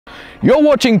You're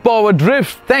watching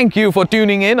PowerDrift. Thank you for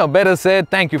tuning in, or better said,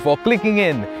 thank you for clicking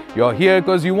in. You're here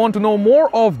because you want to know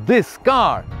more of this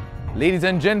car. Ladies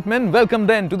and gentlemen, welcome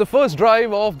then to the first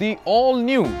drive of the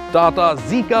all-new Tata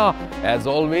Zica. As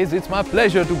always, it's my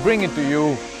pleasure to bring it to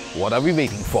you. What are we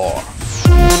waiting for?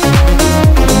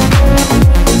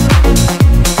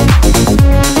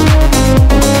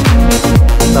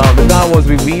 Now, the car was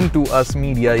revealed to us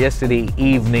media yesterday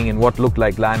evening in what looked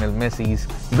like Lionel Messi's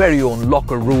very own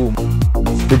locker room.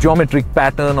 The geometric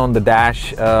pattern on the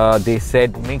dash, they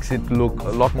said, makes it look a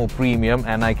lot more premium,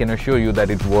 and I can assure you that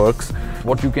it works.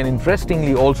 What you can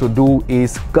interestingly also do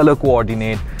is color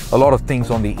coordinate a lot of things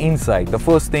on the inside. The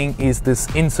first thing is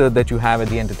this insert that you have at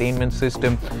the entertainment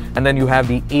system, and then you have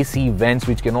the AC vents,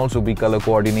 which can also be color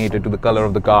coordinated to the color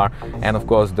of the car, and of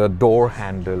course the door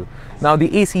handle. Now,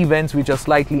 the AC vents, which are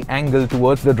slightly angled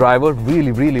towards the driver,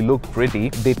 really look pretty.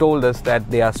 They told us that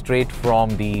they are straight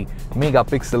from the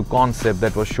megapixel concept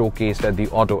that was showcased at the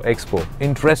Auto Expo.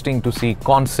 Interesting to see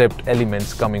concept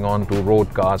elements coming on to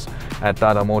road cars at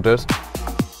Tata Motors.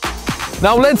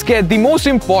 Now let's get the most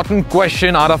important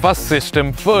question out of our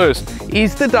system first.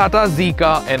 Is the Tata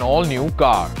Zica an all-new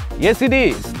car? Yes, it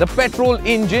is. The petrol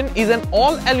engine is an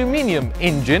all-aluminium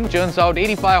engine, churns out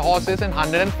 85 horses and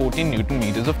 114 Newton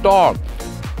meters of torque.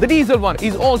 The diesel one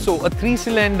is also a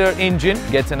 3-cylinder engine,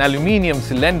 gets an aluminium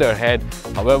cylinder head,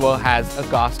 however has a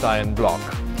cast iron block.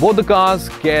 Both the cars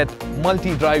get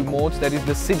multi-drive modes, that is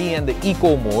the city and the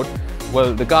eco mode.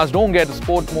 Well, the cars don't get a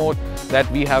sport mode that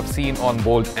we have seen on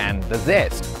Bolt and the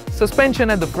Zest. Suspension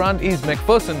at the front is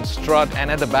McPherson strut, and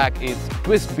at the back is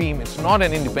twist beam. It's not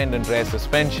an independent rear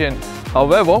suspension.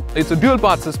 However, it's a dual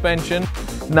part suspension.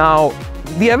 Now,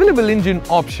 the available engine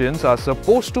options are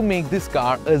supposed to make this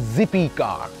car a zippy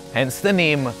car, hence the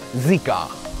name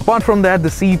Zica. Apart from that, the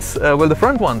seats, well, the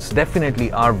front ones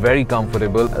definitely are very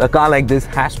comfortable. A car like this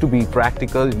has to be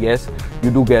practical. Yes,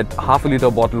 you do get half a litre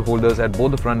bottle holders at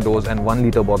both the front doors and 1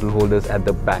 litre bottle holders at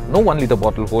the back. No 1 litre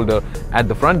bottle holder at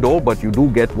the front door, but you do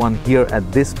get one here at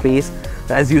this space.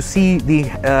 As you see, the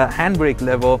handbrake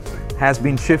lever has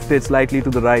been shifted slightly to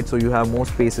the right, so you have more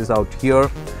spaces out here.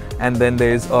 And then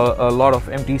there's a lot of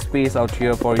empty space out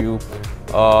here for you.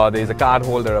 There's a card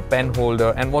holder, a pen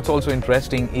holder, and what's also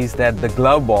interesting is that the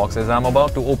glove box, as I'm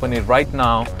about to open it right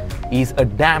now, is a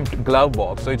damped glove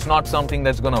box, so it's not something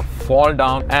that's gonna fall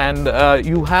down. And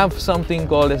you have something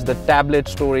called as the tablet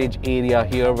storage area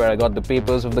here, where I got the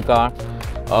papers of the car.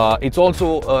 It's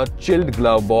also a chilled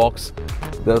glove box.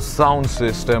 The sound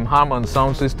system, Harman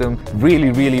sound system,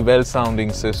 really well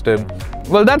sounding system.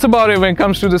 Well, that's about it when it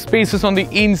comes to the spaces on the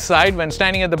inside. When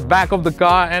standing at the back of the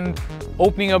car and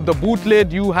opening up the boot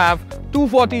lid, you have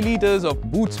 240 liters of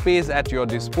boot space at your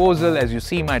disposal. As you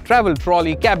see, my travel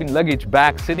trolley cabin luggage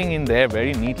bag sitting in there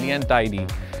very neatly and tidy.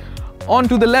 On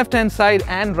to the left hand side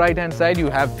and right hand side, you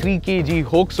have 3 kg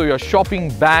hooks, so your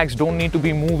shopping bags don't need to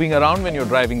be moving around when you're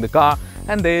driving the car.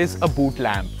 And there's a boot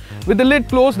lamp. With the lid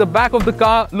closed, the back of the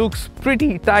car looks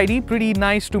pretty tidy, pretty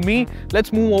nice to me.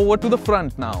 Let's move over to the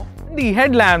front now. The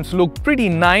headlamps look pretty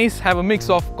nice, have a mix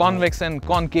of convex and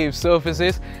concave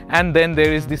surfaces, and then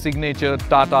there is the signature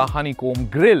Tata honeycomb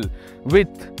grille. With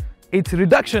its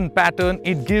reduction pattern,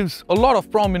 it gives a lot of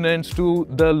prominence to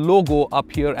the logo up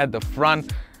here at the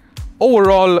front.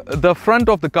 Overall, the front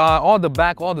of the car, or the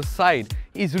back or the side,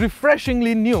 is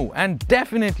refreshingly new and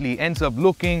definitely ends up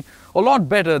looking a lot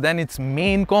better than its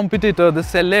main competitor, the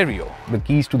Celerio. The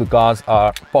keys to the cars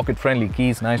are pocket-friendly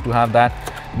keys, nice to have that.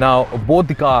 Now, both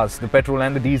the cars, the petrol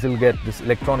and the diesel, get this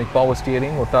electronic power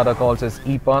steering, what Tata calls as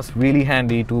e-pass, really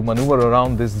handy to maneuver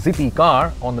around this zippy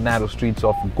car on the narrow streets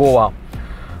of Goa.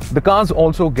 The cars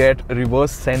also get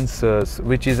reverse sensors,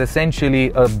 which is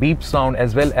essentially a beep sound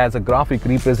as well as a graphic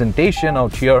representation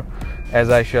out here, as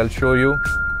I shall show you.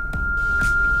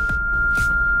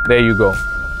 There you go.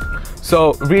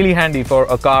 So really handy for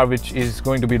a car which is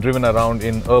going to be driven around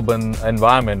in urban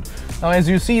environment. Now, as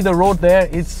you see the road there,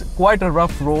 it's quite a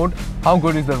rough road. How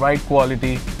good is the ride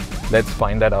quality? Let's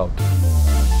find that out.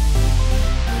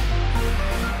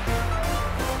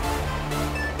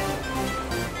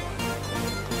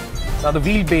 Now, the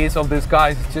wheelbase of this car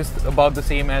is just about the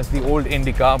same as the old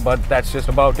Indica, but that's just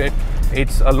about it.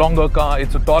 It's a longer car,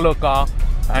 it's a taller car,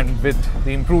 and with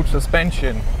the improved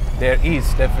suspension, there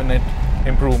is definite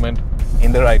improvement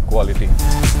in the ride quality.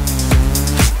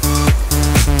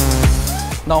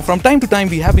 Now, from time to time,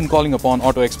 we have been calling upon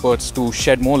auto experts to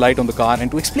shed more light on the car and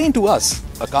to explain to us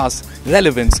a car's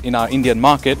relevance in our Indian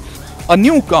market. A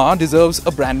new car deserves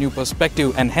a brand new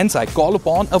perspective, and hence I call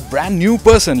upon a brand new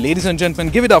person. Ladies and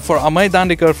gentlemen, give it up for Amay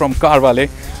Dandekar from Carwale.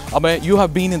 Amay, you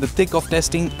have been in the thick of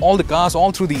testing all the cars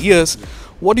all through the years.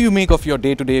 What do you make of your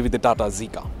day-to-day with the Tata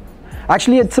Zica?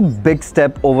 Actually, it's a big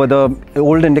step over the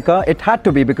old Indica. It had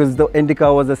to be because the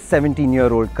Indica was a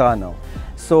 17-year-old car now.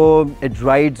 So it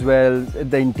rides well,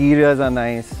 the interiors are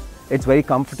nice, it's very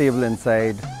comfortable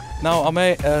inside. Now,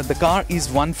 Amay, the car is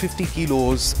 150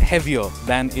 kilos heavier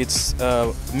than its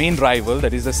main rival,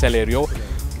 that is the Celerio.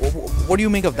 What do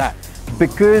you make of that?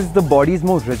 Because the body is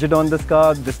more rigid on this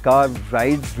car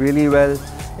rides really well.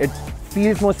 It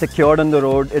feels more secured on the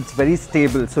road. It's very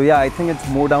stable. So yeah, I think it's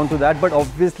more down to that. But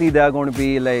obviously there are going to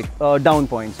be like down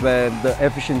points where the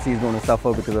efficiency is going to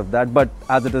suffer because of that. But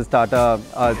as it is, Tata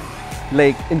are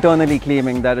like internally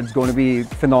claiming that it's going to be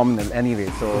phenomenal anyway.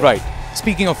 So right.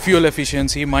 Speaking of fuel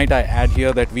efficiency, might I add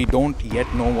here that we don't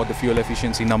yet know what the fuel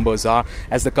efficiency numbers are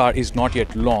as the car is not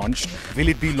yet launched. Will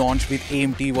it be launched with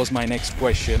AMT was my next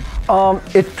question.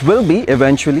 It will be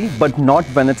eventually, but not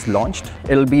when it's launched.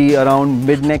 It'll be around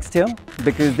mid next year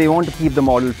because they want to keep the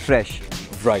model fresh.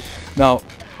 Right. Now,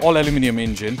 all aluminium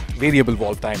engine, variable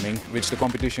valve timing, which the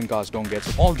competition cars don't get.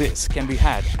 So all this can be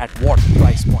had at what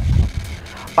price point?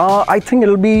 I think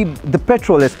it'll be, the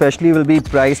petrol especially will be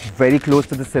priced very close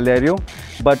to the Celerio,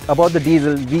 but about the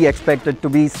diesel, we expect it to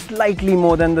be slightly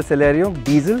more than the Celerio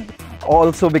diesel.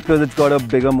 Also because it's got a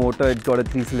bigger motor, it's got a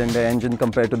 3-cylinder engine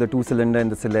compared to the 2-cylinder in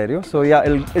the Celerio. So yeah,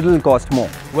 it'll cost more.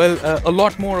 Well, a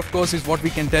lot more of course is what we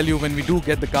can tell you when we do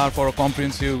get the car for a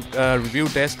comprehensive review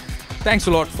test. Thanks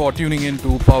a lot for tuning in to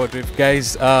PowerDrift,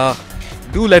 guys.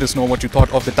 Do let us know what you thought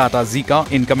of the Tata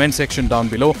Zica in comment section down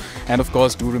below, and of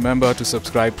course do remember to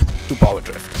subscribe to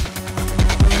PowerDrift.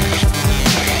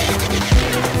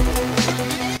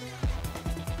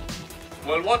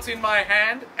 Well, what's in my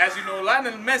hand? As you know,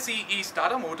 Lionel Messi is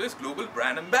Tata Motors Global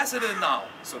Brand Ambassador now.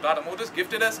 So Tata Motors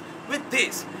gifted us with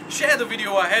this. Share the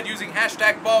video ahead using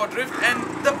hashtag PowerDrift,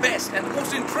 and the best and the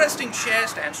most interesting share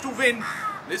stands to win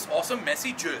this awesome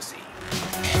Messi jersey.